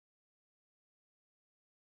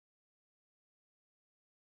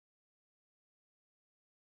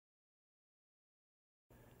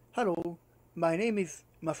Hello, my name is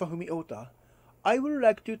Masafumi Ohta. I would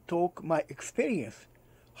like to talk my experience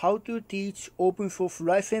how to teach open source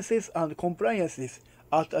licenses and compliances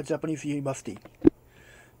at a Japanese university.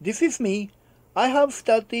 This is me. I have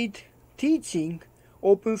started teaching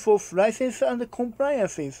open source licenses and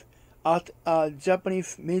compliances at a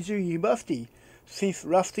Japanese major university since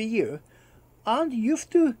last year and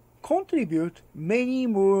used to contribute many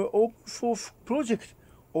more open source projects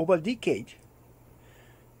over a decade.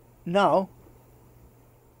 Now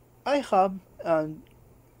I have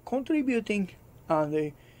contributing on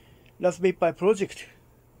the Raspberry Pi project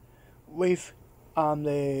with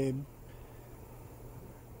the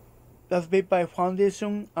Raspberry Pi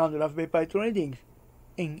Foundation and Raspberry Pi trading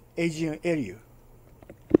in Asian area.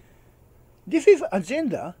 This is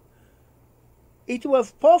agenda. It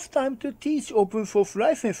was first time to teach open source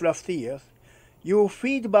license last year. Your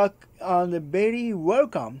feedback are very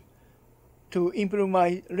welcome to improve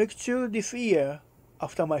my lecture this year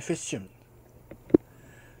after my session.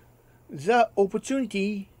 The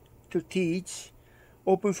opportunity to teach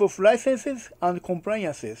open source licenses and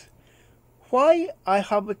compliances. Why I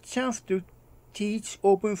have a chance to teach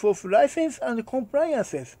open source license and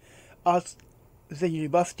compliances at the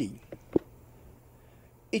university.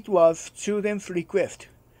 It was students' request.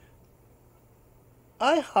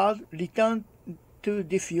 I had returned to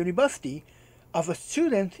this university as a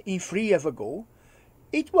student in 3 years ago.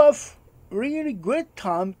 It was really great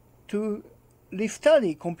time to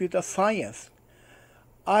restudy computer science.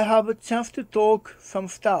 I have a chance to talk some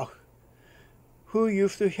staff who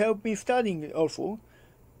used to help me studying also.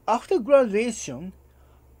 After graduation,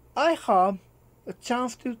 I have a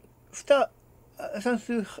chance to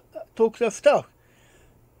talk to the staff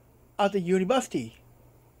at the university.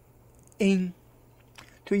 In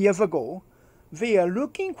 2 years ago, they are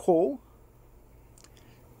looking for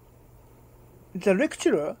the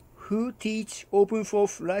lecturer who teach open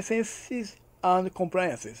source licenses and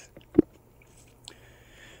compliances.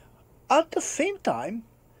 At the same time,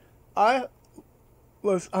 I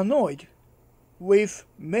was annoyed with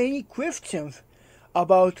many questions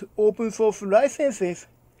about open source licenses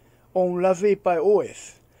on Raspberry Pi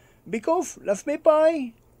OS because Raspberry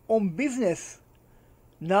Pi on business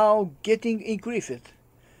now getting increased.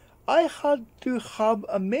 I had to have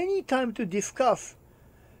many time to discuss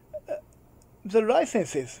the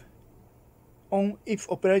licenses on its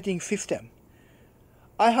operating system.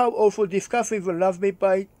 I have also discussed with the Raspberry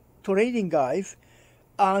Pi trading guys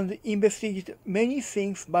and investigated many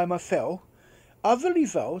things by myself. As a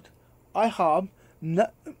result, I have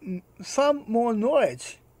some more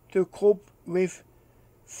knowledge to cope with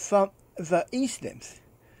the incidents.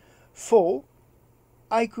 So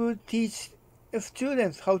I could teach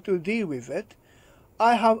students how to deal with it.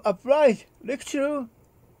 I have applied lecture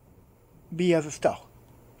via the staff.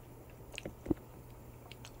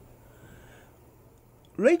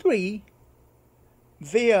 Lately,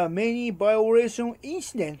 there are many violation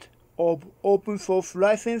incidents of open source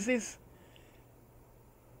licenses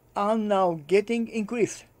are now getting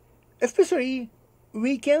increased. Especially,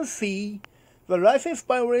 we can see the license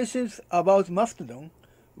violations about Mastodon,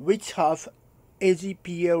 which has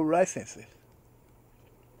AGPL licenses.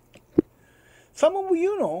 Some of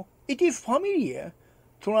you know it is familiar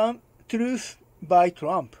truth by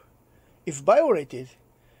Trump. If violated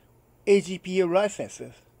AGPL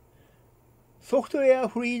licenses, software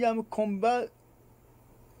freedom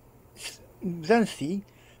convergency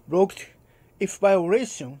blocked its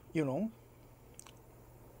violation,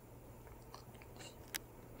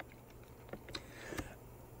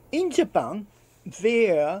 In Japan,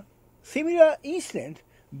 there similar incident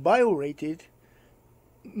violated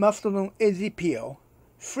Mastodon AGPL.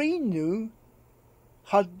 Free new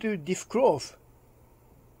had to disclose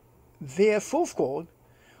their source code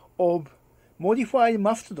of modified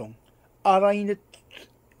Mastodon aligned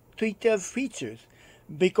Twitter's features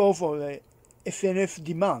because of the SNS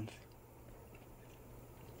demand.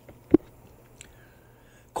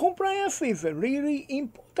 Compliance is really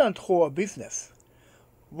important for a business.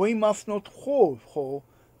 We must not fall for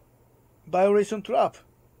violation trap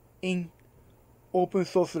in open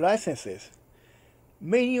source licenses.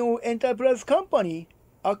 Many enterprise companies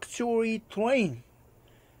actually train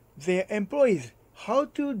their employees how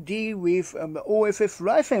to deal with OSS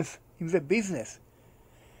license in the business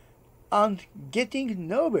and getting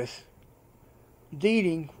nervous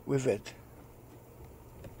dealing with it.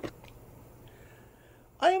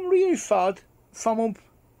 I am really sad some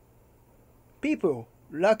people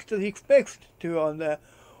lack the respect to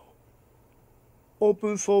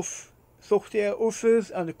open source software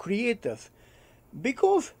authors and creators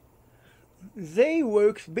because they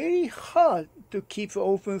worked very hard to keep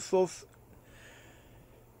open source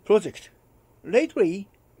project. Lately,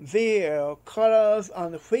 there are colors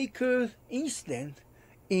and fakers incident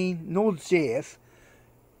in Node.js,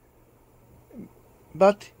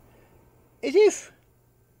 but it is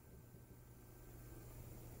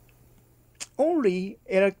only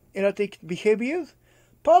erratic behaviors.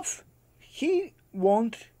 Perhaps he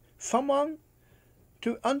wants someone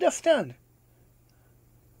to understand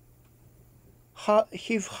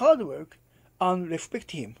his hard work and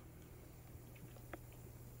respect him.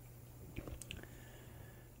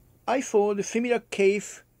 I saw the similar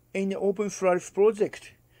case in the open source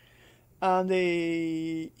project, and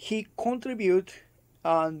he contributed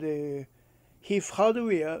and his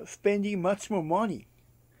hardware spending much more money.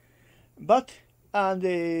 But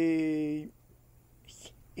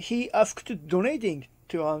he asked donating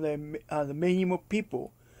to many more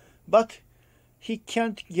people, but he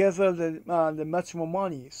can't gather the much more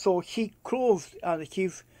money, so he closed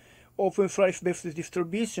his open source based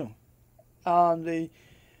distribution, and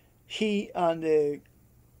he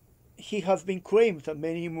has been claimed that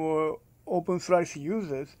many more open source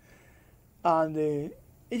users, and it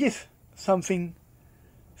is something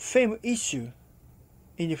same issue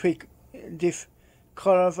in the fake this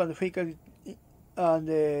colors and fake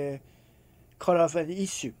and colors and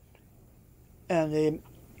issue, and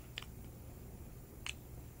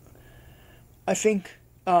I think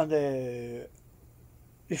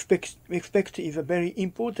respect is a very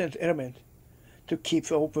important element to keep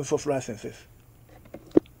the open source licenses.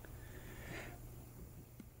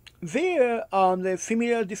 There are the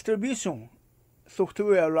similar distribution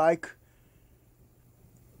software like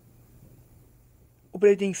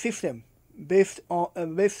operating system based on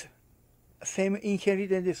same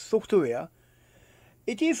inherited software.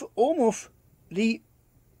 It is almost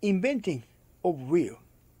reinventing of wheel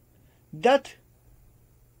that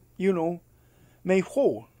may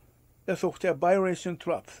fall the software violation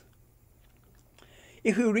traps.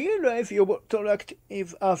 If you realize your product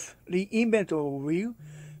is as reinvent of wheel,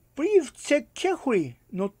 please check carefully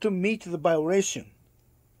not to meet the violation.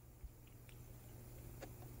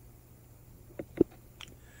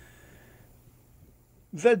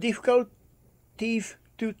 The difficulties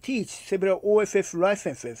to teach several OSS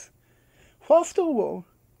licenses. First of all,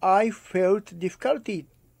 I felt difficulty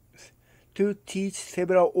to teach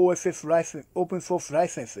several OSS open source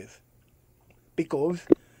licenses because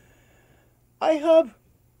I have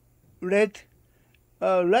read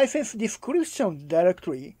license description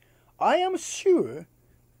directory. I am sure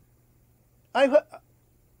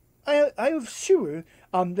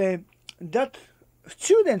that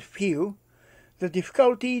students feel the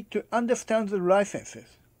difficulty to understand the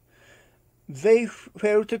licenses. They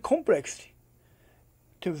felt complex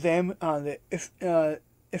to them, and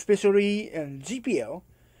especially in GPL.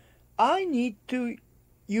 I need to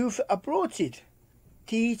use approaches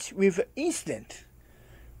teach with incident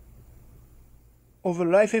of a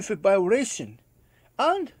license violation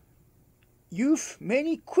and use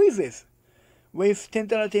many quizzes with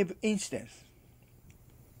tentative incidents.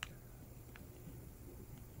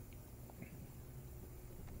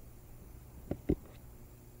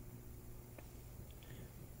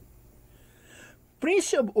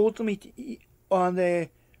 Principle of automation on the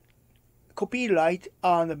copyright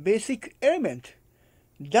are the basic element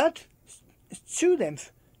that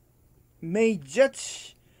students may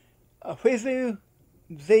judge whether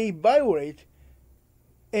they violate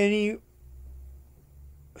any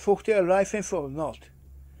software license or not.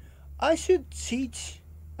 I should teach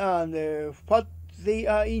what they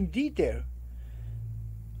are in detail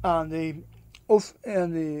and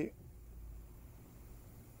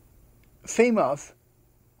famous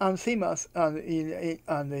and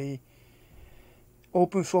the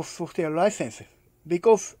open source software licenses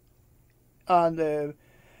because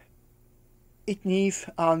it needs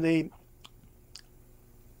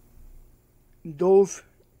those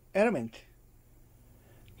elements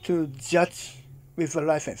to judge with the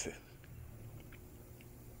licenses.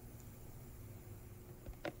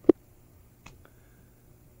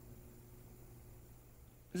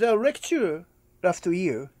 The lecture last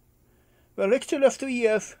year,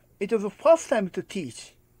 it was the first time to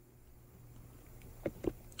teach.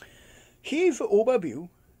 His overview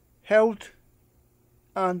held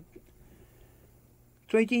on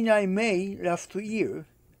 29 May last year,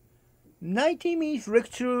 90 minutes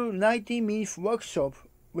lecture, 90 minutes workshop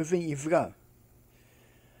within Islam.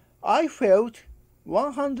 I felt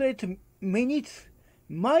 100 minutes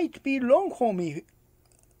might be long for me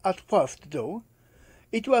at first, though.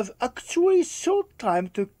 It was actually short time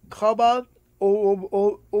to cover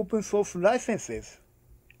all open source licenses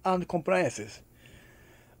and compliances.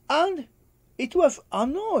 And it was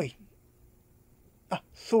annoying.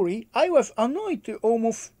 I was annoyed to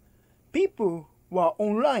almost people were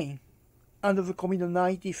online under the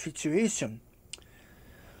COVID-19 situation.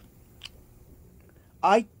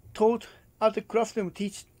 I taught at the classroom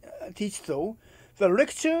teach though, the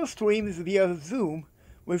lecture streams via Zoom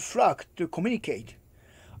with Slack to communicate.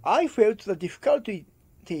 I felt the difficulties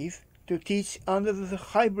to teach under the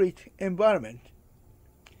hybrid environment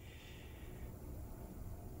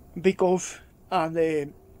because I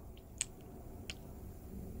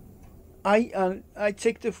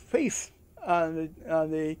checked the face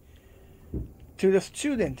to the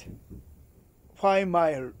student while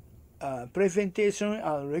my presentation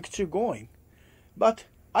and lecture going, but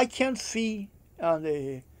I can't see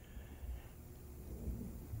the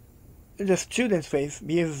student's face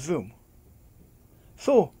via Zoom.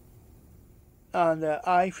 So,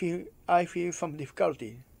 I feel some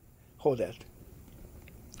difficulty for that.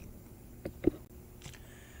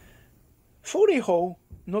 Sorry how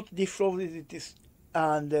not disclosed this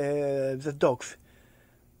and the docs.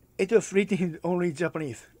 It was written only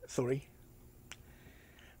Japanese. Sorry.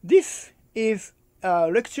 This is a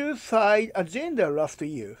lecture side agenda last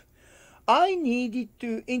year. I needed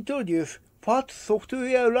to introduce what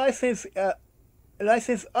software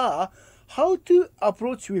licenses are, how to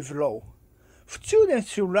approach with law. Students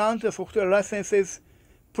should learn the software licenses,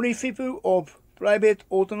 principle of private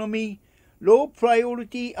autonomy, law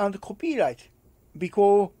priority, and copyright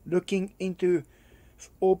before looking into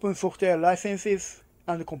open software licenses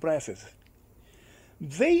and compliances.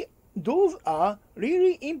 Those are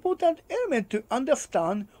really important elements to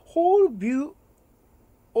understand whole view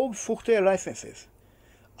of software licenses.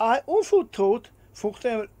 I also taught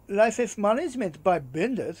software license management by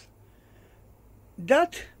vendors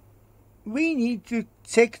that we need to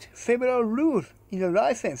check several rules in the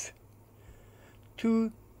license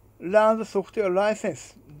to learn the software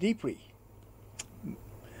license deeply.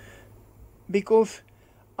 Because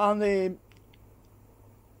on the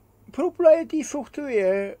proprietary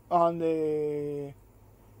software on the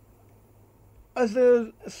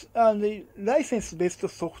license-based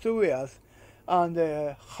softwares and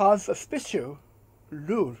has a special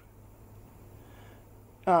rule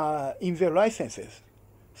in their licenses.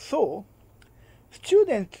 So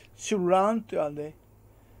students should learn to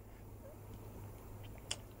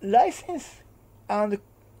license and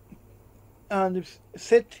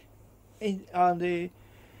set in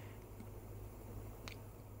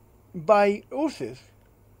by OSS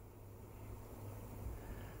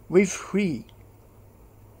with free,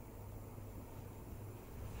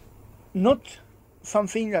 not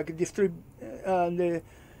something like the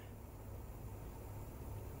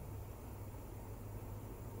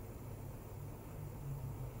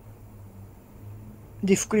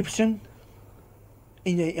description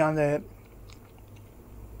in the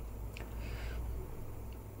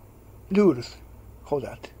rules for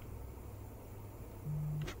that.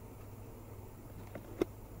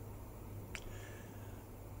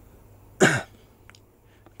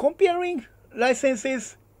 Comparing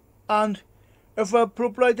licenses and other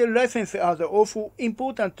proprietary licenses are also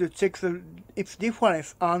important to check its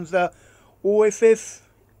difference, and the OSS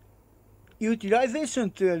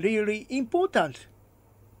utilization is really important.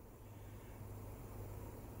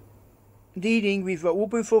 Dealing with the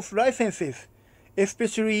open source licenses,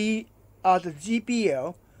 especially at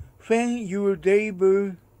GPL, when you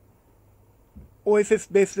label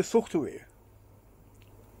OSS-based software.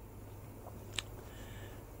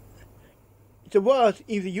 The word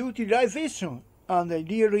is utilization and a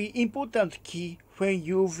really important key when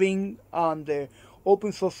using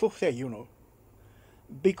open source software,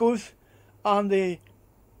 because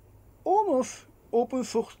almost open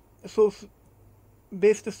source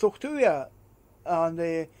based software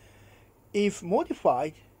is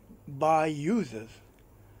modified by users.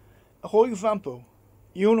 For example,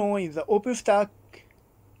 in the OpenStack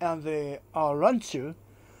and the launcher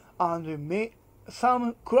and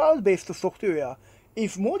some cloud-based software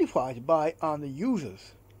is modified by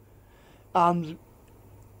users, and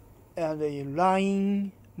the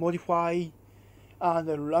line modify and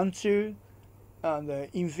the launcher and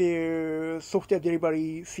in their software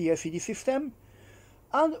delivery CI/CD system,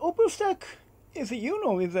 and OpenStack is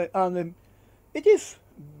it is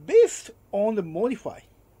based on the modify.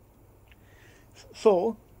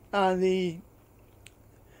 So the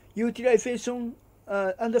utilization.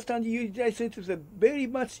 Understanding utilization is very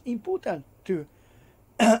much important to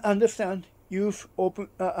understand, use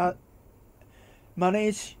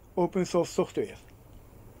manage open source software.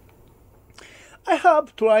 I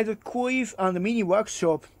have tried a quiz and mini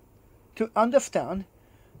workshop to understand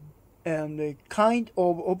and kind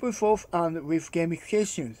of open source and with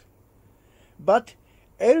gamifications. But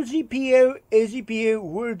LGPL, AGPL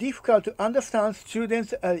were difficult to understand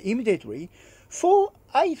students immediately, so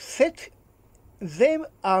I set them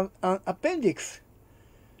an appendix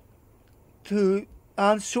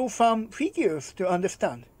and show some figures to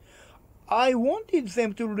understand. I wanted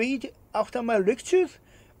them to read after my lectures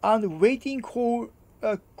and waiting for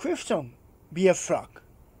a question via Slack.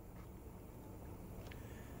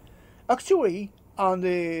 Actually,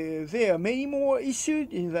 there are many more issues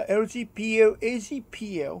in the LGPL,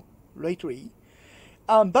 AGPL lately,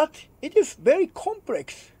 but it is very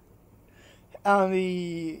complex and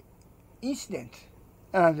the incident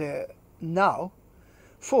now,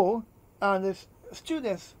 and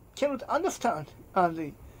students cannot understand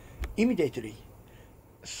immediately.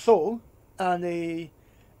 So I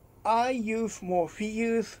use more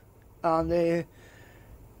figures and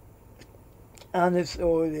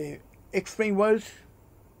so explain words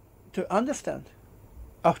to understand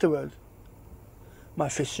afterward my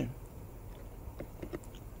session.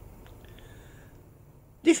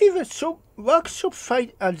 This is a workshop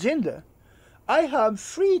site agenda. I have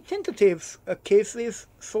 3 tentative cases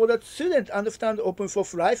so that students understand open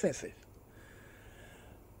source licenses.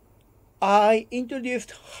 I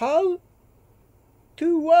introduced how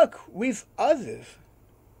to work with others,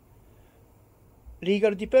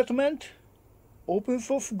 legal department, open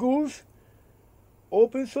source goals,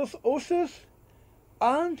 open source authors,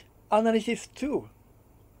 and analysis tool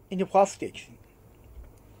in the first stage.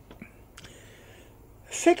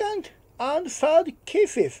 Second and third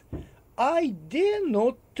cases, I dare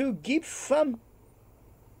not to give some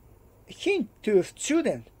hint to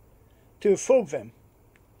students to solve them.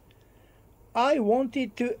 I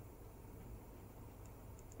wanted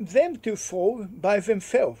them to solve by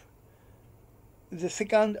themselves the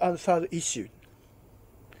second and third issue.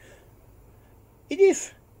 It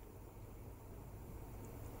is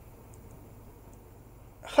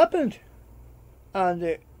happened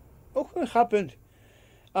and often happened,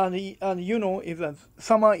 and if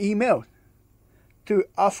someone emailed to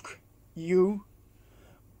ask you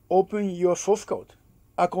open your source code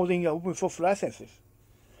according to open source licenses.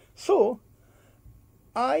 So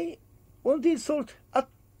I wanted solve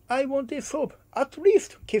at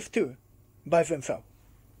least case 2 by themselves.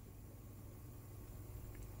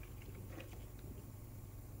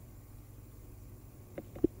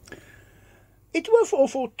 It was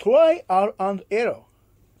also trial and error.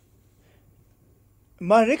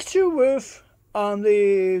 My lecture was on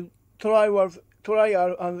the trial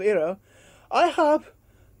and error. I have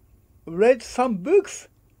read some books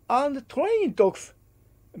and training talks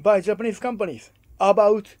by Japanese companies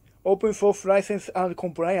about open source license and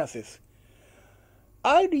compliances.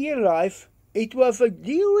 I realized it was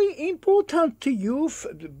really important to use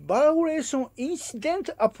violation incident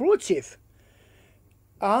approaches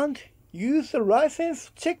and use the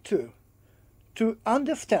license check tool to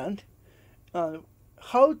understand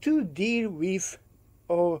how to deal with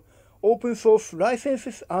open source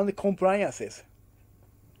licenses and compliances.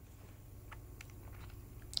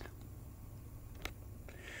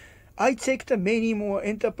 I checked many more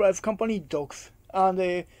enterprise company docs,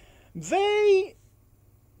 and they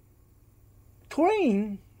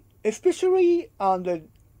train, especially on the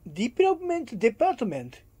development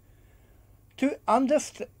department, to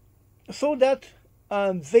understand, so that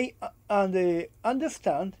they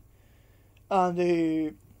understand how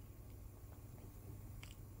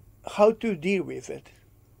to deal with it,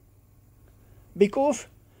 because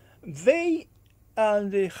they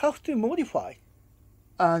have to modify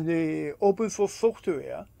open source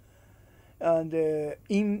software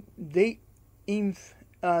in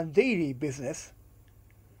daily business.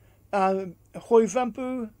 For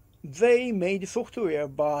example, they made software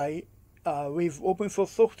with open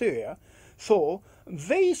source software, so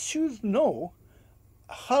they should know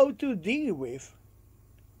how to deal with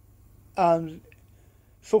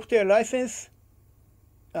software license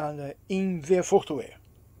in their software.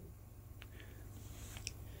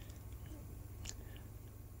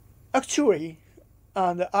 Actually,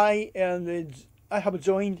 I have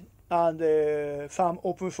joined some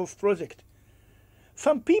open source project.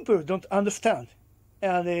 Some people don't understand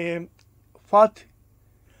how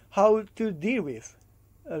to deal with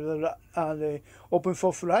the open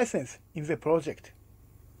source license in the project.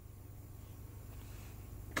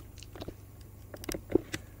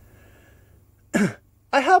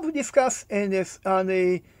 I have discussed in this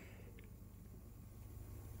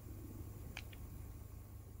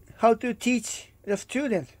how to teach the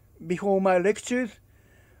students before my lectures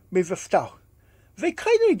with the staff. They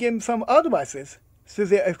kindly gave some advices through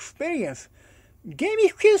their experience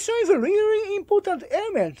gamification is a really important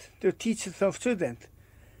element to teach some students.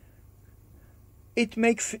 It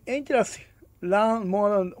makes interest learn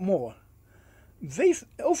more and more. They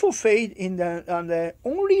also fade in the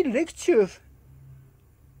only lectures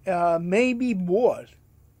may be bored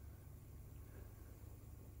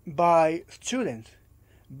by students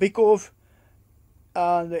because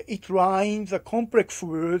it rhymes a complex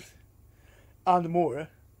words and more.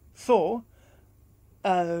 So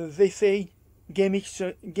they say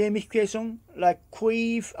gamification like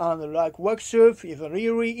quiz and like workshops is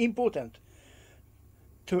really important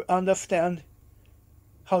to understand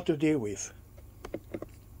how to deal with.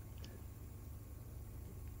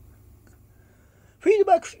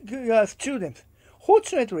 Feedback to students.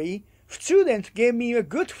 Fortunately, students gave me a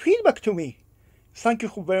good feedback to me. Thank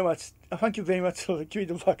you very much. Thank you very much for the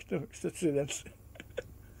feedback to the students.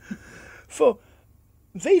 So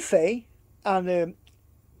they say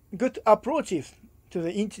good approaches to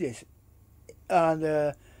the incidents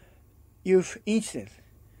and youth incidents.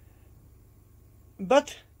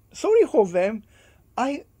 But sorry for them,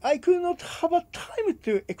 I could not have a time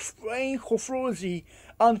to explain hophrology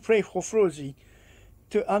and play hophrology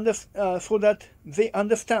to so that they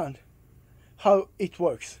understand how it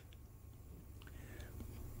works.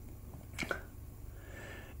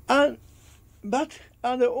 But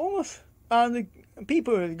almost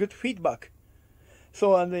people get feedback,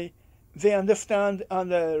 so they understand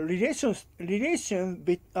the relation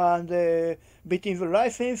between the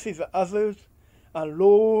licenses, others, and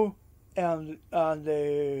law and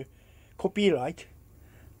copyright.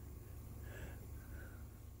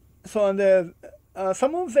 So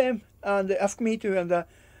some of them ask me to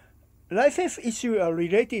license issue are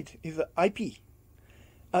related with IP.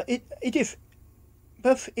 It is,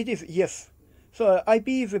 but it is yes. So IP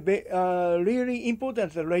is really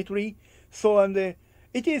important lately. So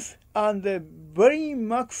it is very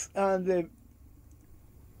much and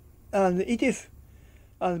it is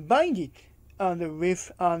binded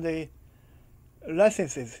with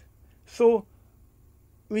licenses. So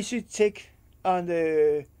we should check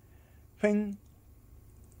when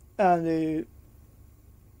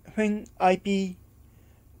IP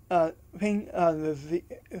when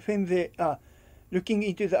they are looking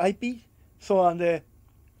into the IP, so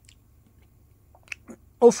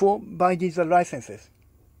also by these licenses.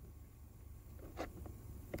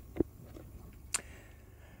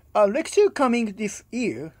 A lecture coming this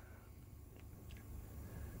year.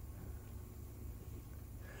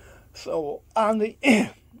 So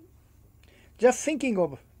just thinking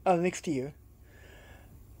of next year.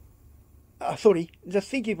 Just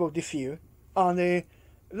thinking of this year. The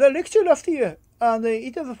lecture last year,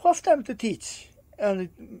 it was the first time to teach, and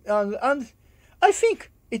I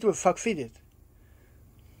think it was succeeded.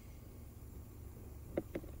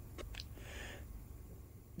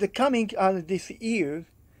 The coming this year,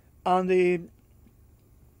 I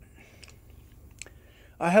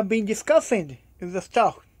have been discussing with the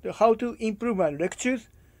staff how to improve my lectures.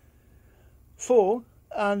 So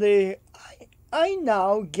I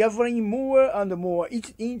now gathering more and more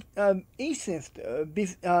instances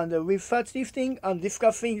with such listening and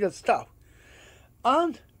discussing the stuff,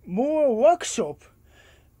 and more workshop,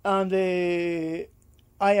 and I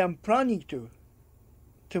am planning to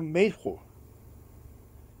make for.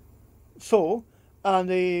 So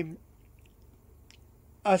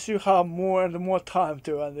I should have more and more time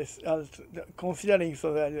to considering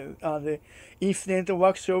so that the incident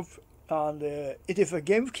workshop, and it is a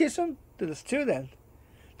gamification to the student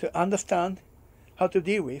to understand how to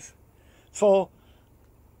deal with. So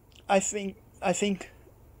I think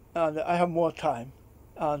I have more time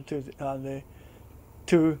to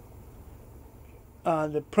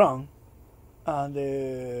plan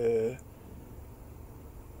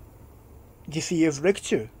this year's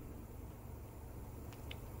lecture.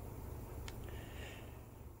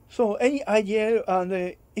 So any idea,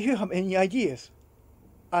 if you have any ideas,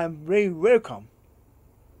 I'm very welcome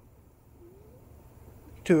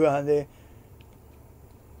to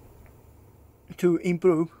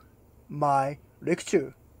improve my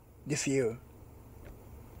lecture this year.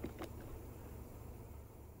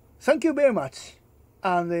 Thank you very much.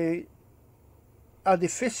 And at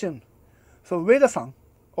this session, so Ueda-san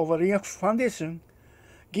of Linux Foundation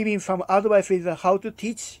giving some advice on how to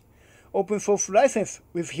teach open source license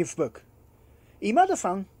with his book.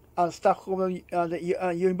 Imada-san and staff of the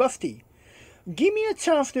university give me a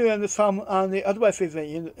chance to some advice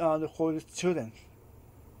for the students.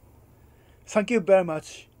 Thank you very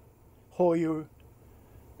much for your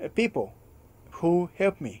people who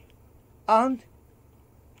help me and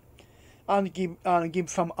give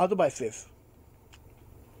some advices.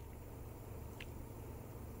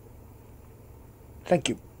 Thank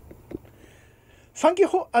you. Thank you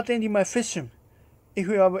for attending my session. If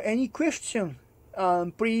you have any question,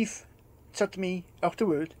 please chat me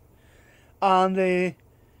afterward. And if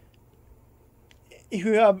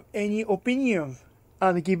you have any opinion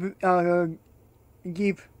and give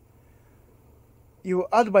your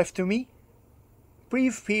advice to me,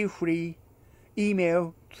 please feel free,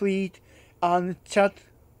 email, tweet, and chat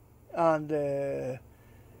and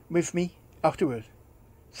with me afterward.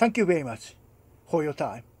 Thank you very much for your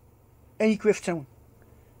time. Any question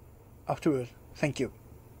afterward? Thank you.